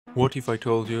What if I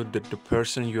told you that the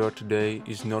person you are today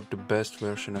is not the best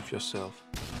version of yourself?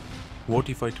 What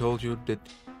if I told you that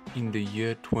in the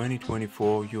year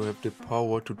 2024 you have the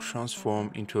power to transform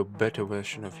into a better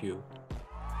version of you?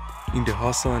 In the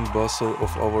hustle and bustle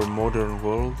of our modern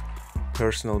world,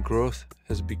 personal growth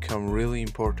has become really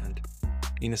important.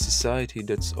 In a society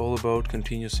that's all about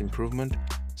continuous improvement,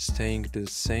 staying the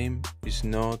same is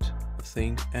not a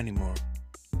thing anymore.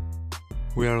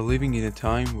 We are living in a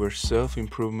time where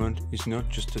self-improvement is not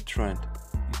just a trend,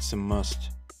 it's a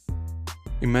must.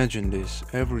 Imagine this: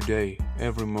 every day,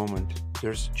 every moment,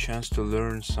 there's a chance to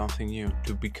learn something new,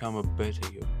 to become a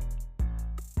better you.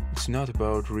 It's not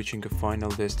about reaching a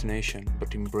final destination,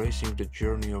 but embracing the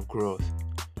journey of growth.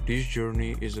 This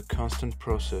journey is a constant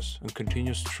process, a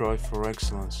continuous strive for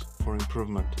excellence, for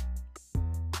improvement.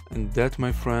 And that,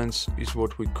 my friends, is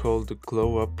what we call the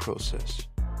glow-up process.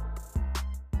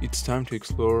 It's time to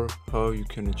explore how you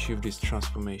can achieve this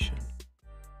transformation.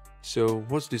 So,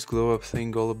 what's this glow-up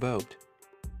thing all about?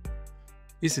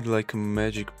 Is it like a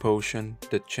magic potion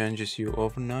that changes you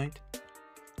overnight?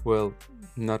 Well,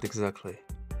 not exactly.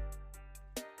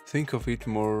 Think of it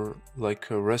more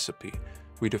like a recipe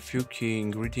with a few key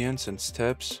ingredients and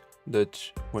steps that,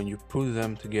 when you put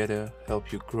them together,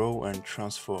 help you grow and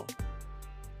transform.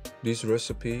 This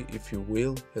recipe, if you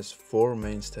will, has 4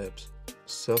 main steps: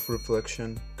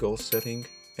 self-reflection, goal setting,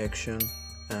 action,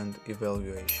 and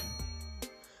evaluation.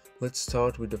 Let's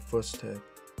start with the first step,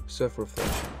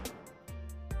 self-reflection.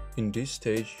 In this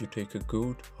stage, you take a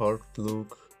good, hard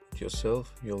look at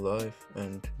yourself, your life,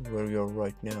 and where you are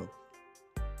right now.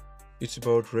 It's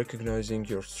about recognizing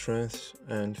your strengths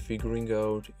and figuring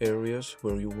out areas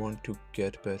where you want to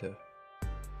get better.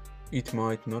 It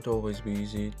might not always be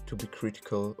easy to be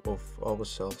critical of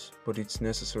ourselves, but it's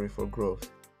necessary for growth.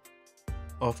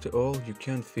 After all, you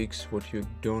can't fix what you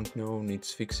don't know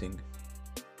needs fixing.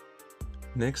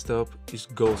 Next up is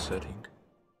goal setting.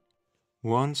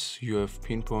 Once you have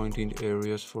pinpointed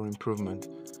areas for improvement,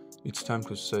 it's time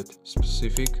to set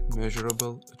specific,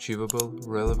 measurable, achievable,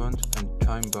 relevant, and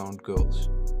time-bound goals.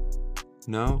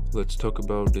 Now, let's talk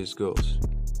about these goals.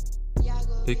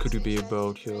 They could be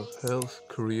about your health,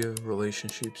 career,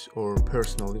 relationships, or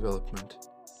personal development.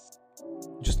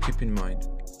 Just keep in mind,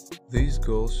 these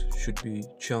goals should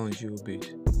challenge you a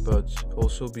bit, but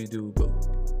also be doable.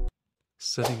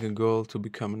 Setting a goal to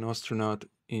become an astronaut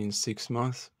in 6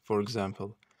 months, for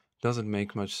example, doesn't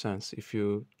make much sense if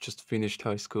you just finished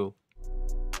high school.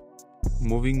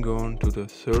 Moving on to the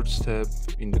third step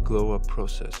in the glow-up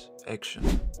process, action.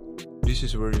 This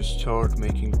is where you start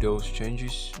making those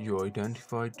changes you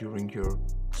identified during your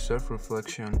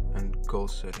self-reflection and goal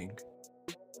setting.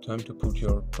 Time to put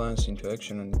your plans into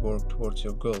action and work towards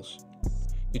your goals.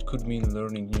 It could mean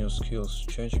learning new skills,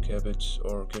 changing habits,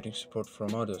 or getting support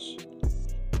from others.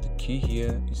 The key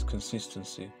here is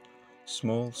consistency.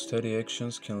 Small, steady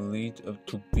actions can lead up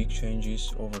to big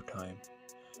changes over time.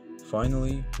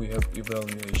 Finally, we have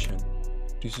evaluation.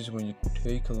 This is when you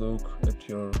take a look at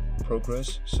your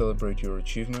progress, celebrate your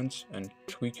achievements, and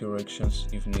tweak your actions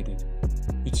if needed.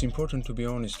 It's important to be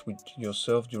honest with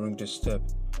yourself during this step.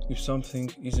 If something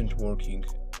isn't working,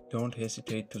 don't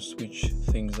hesitate to switch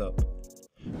things up.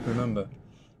 Remember,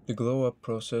 the glow-up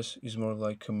process is more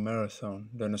like a marathon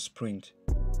than a sprint.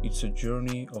 It's a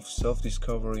journey of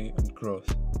self-discovery and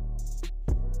growth.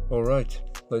 Alright,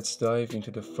 let's dive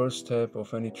into the first step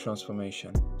of any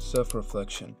transformation,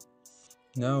 self-reflection.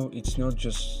 Now, it's not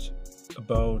just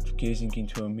about gazing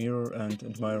into a mirror and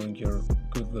admiring your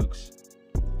good looks.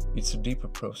 It's a deeper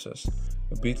process,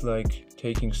 a bit like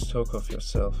taking stock of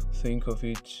yourself. Think of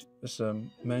it as a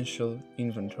mental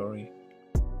inventory.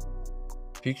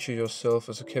 Picture yourself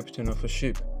as a captain of a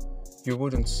ship. You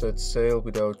wouldn't set sail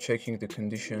without checking the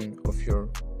condition of your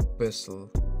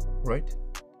vessel, right?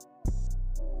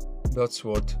 That's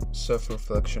what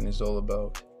self-reflection is all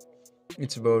about.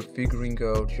 It's about figuring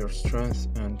out your strengths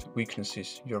and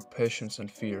weaknesses, your passions and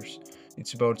fears.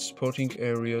 It's about spotting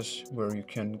areas where you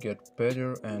can get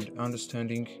better and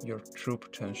understanding your true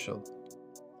potential.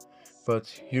 But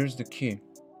here's the key.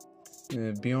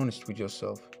 Be honest with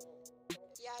yourself.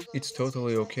 It's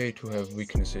totally okay to have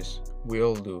weaknesses. We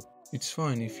all do. It's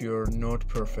fine if you're not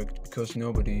perfect, because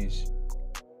nobody is.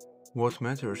 What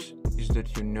matters is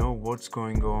that you know what's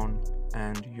going on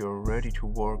and you're ready to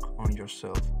work on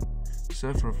yourself.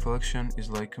 Self-reflection is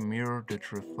like a mirror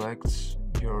that reflects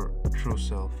your true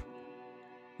self.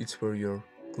 It's where your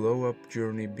glow-up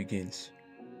journey begins.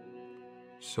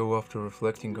 So after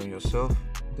reflecting on yourself,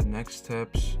 the next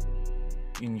steps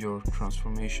in your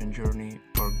transformation journey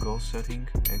are goal setting,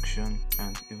 action,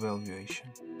 and evaluation.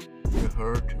 The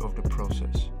heart of the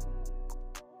process.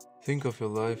 Think of your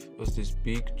life as this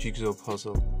big jigsaw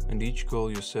puzzle, and each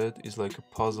goal you set is like a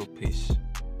puzzle piece.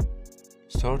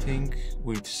 Starting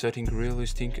with setting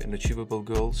realistic and achievable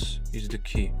goals is the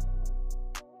key.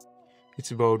 It's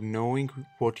about knowing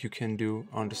what you can do,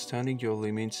 understanding your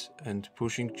limits, and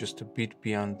pushing just a bit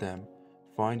beyond them,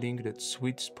 finding that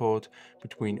sweet spot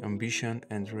between ambition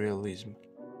and realism.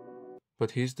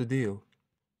 But here's the deal.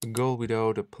 A goal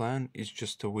without a plan is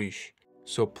just a wish,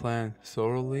 so plan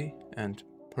thoroughly and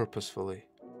purposefully.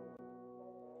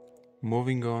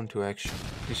 Moving on to action.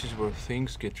 This is where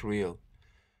things get real.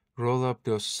 Roll up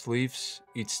those sleeves,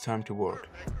 it's time to work.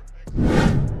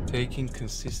 Taking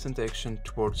consistent action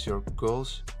towards your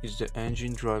goals is the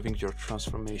engine driving your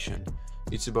transformation.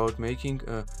 It's about making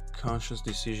a conscious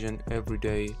decision every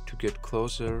day to get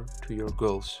closer to your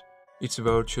goals. It's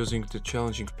about choosing the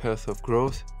challenging path of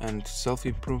growth and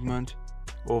self-improvement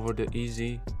over the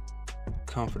easy,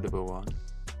 comfortable one.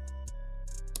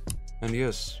 And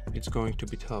yes, it's going to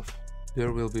be tough.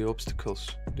 There will be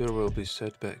obstacles, there will be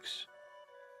setbacks.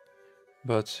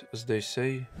 But as they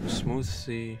say, a smooth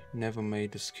sea never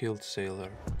made a skilled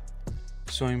sailor.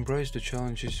 So embrace the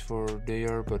challenges, for they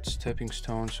are but stepping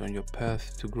stones on your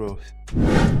path to growth.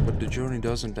 But the journey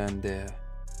doesn't end there.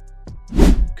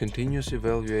 Continuous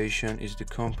evaluation is the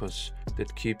compass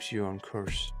that keeps you on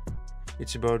course.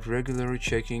 It's about regularly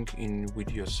checking in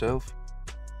with yourself,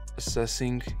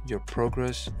 assessing your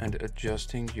progress and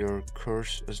adjusting your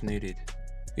course as needed.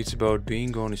 It's about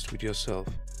being honest with yourself,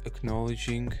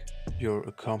 acknowledging your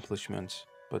accomplishments,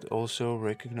 but also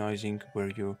recognizing where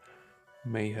you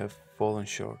may have fallen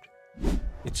short.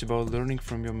 It's about learning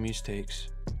from your mistakes,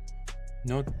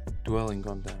 not dwelling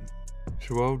on them.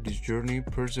 Throughout this journey,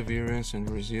 perseverance and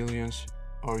resilience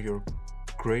are your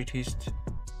greatest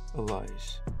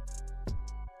allies.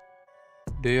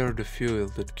 They are the fuel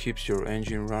that keeps your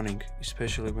engine running,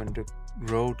 especially when the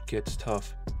road gets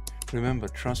tough. Remember,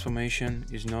 transformation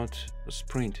is not a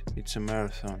sprint, it's a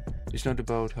marathon. It's not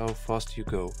about how fast you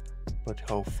go, but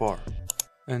how far.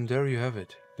 And there you have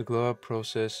it, the glow up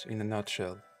process in a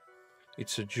nutshell.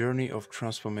 It's a journey of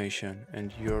transformation,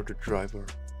 and you're the driver.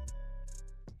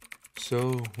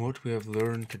 So, what we have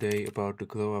learned today about the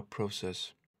glow up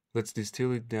process, let's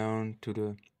distill it down to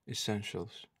the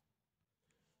essentials.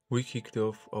 We kicked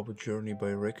off our journey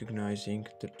by recognizing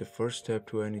that the first step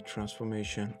to any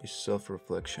transformation is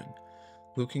self-reflection.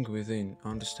 Looking within,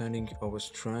 understanding our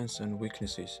strengths and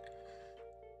weaknesses,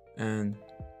 and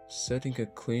setting a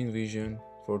clean vision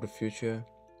for the future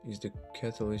is the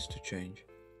catalyst to change.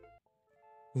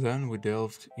 Then we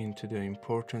delved into the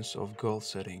importance of goal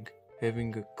setting.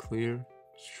 Having a clear,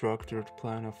 structured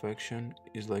plan of action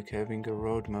is like having a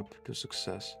roadmap to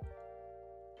success.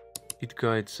 It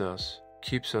guides us,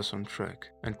 keeps us on track,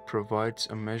 and provides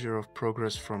a measure of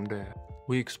progress from there.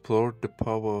 We explored the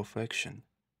power of action.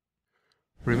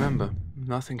 Remember,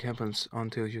 nothing happens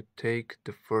until you take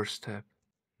the first step.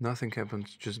 Nothing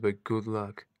happens just by good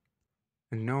luck.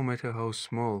 And no matter how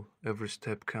small, every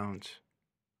step counts.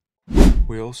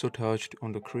 We also touched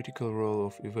on the critical role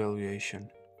of evaluation.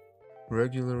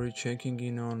 Regularly checking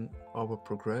in on our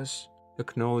progress,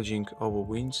 acknowledging our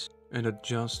wins, and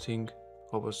adjusting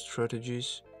our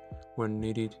strategies when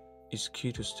needed is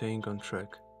key to staying on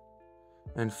track.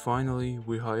 And finally,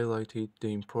 we highlighted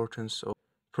the importance of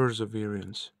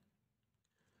perseverance.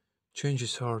 Change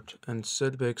is hard and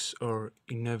setbacks are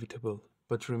inevitable,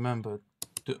 but remember,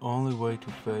 the only way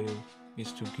to fail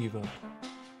is to give up.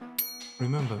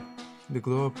 Remember, the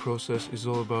glow up process is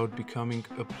all about becoming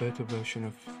a better version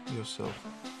of yourself.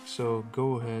 So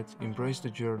go ahead, embrace the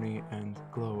journey and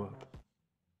glow up.